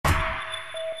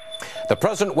The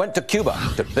president went to Cuba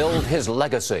to build his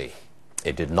legacy.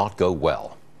 It did not go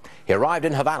well. He arrived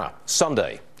in Havana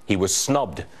Sunday. He was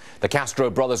snubbed. The Castro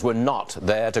brothers were not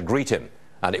there to greet him,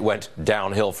 and it went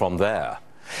downhill from there.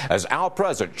 As our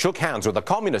president shook hands with the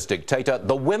communist dictator,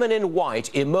 the women in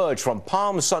white emerged from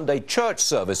Palm Sunday church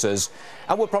services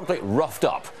and were promptly roughed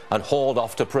up and hauled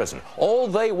off to prison. All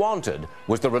they wanted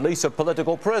was the release of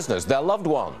political prisoners, their loved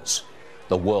ones.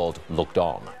 The world looked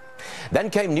on. Then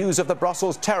came news of the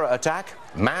Brussels terror attack,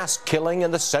 mass killing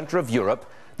in the centre of Europe.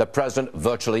 The president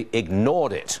virtually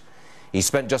ignored it. He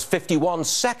spent just 51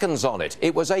 seconds on it.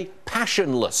 It was a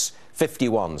passionless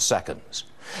 51 seconds.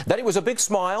 Then it was a big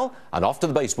smile and off to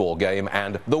the baseball game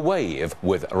and the wave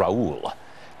with Raul.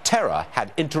 Terror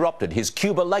had interrupted his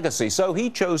Cuba legacy, so he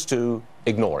chose to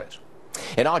ignore it.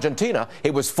 In Argentina,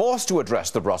 he was forced to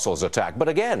address the Brussels attack, but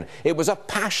again, it was a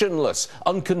passionless,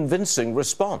 unconvincing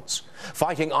response.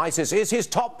 Fighting ISIS is his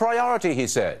top priority, he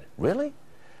said. Really?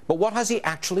 But what has he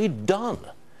actually done?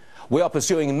 We are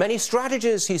pursuing many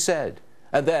strategies, he said,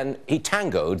 and then he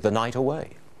tangoed the night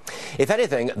away. If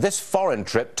anything, this foreign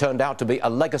trip turned out to be a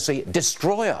legacy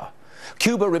destroyer.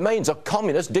 Cuba remains a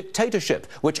communist dictatorship,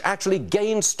 which actually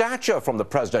gained stature from the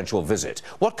presidential visit.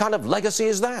 What kind of legacy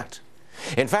is that?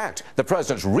 In fact, the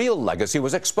president's real legacy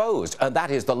was exposed, and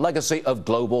that is the legacy of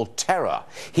global terror.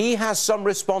 He has some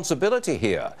responsibility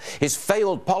here. His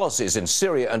failed policies in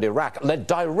Syria and Iraq led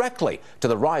directly to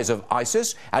the rise of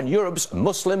ISIS and Europe's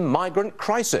Muslim migrant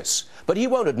crisis. But he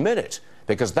won't admit it,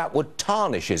 because that would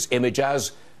tarnish his image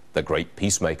as the great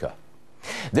peacemaker.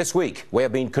 This week, we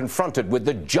have been confronted with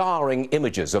the jarring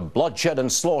images of bloodshed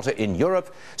and slaughter in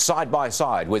Europe, side by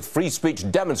side with free speech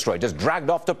demonstrators dragged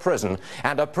off to prison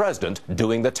and a president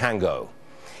doing the tango.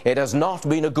 It has not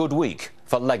been a good week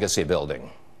for legacy building.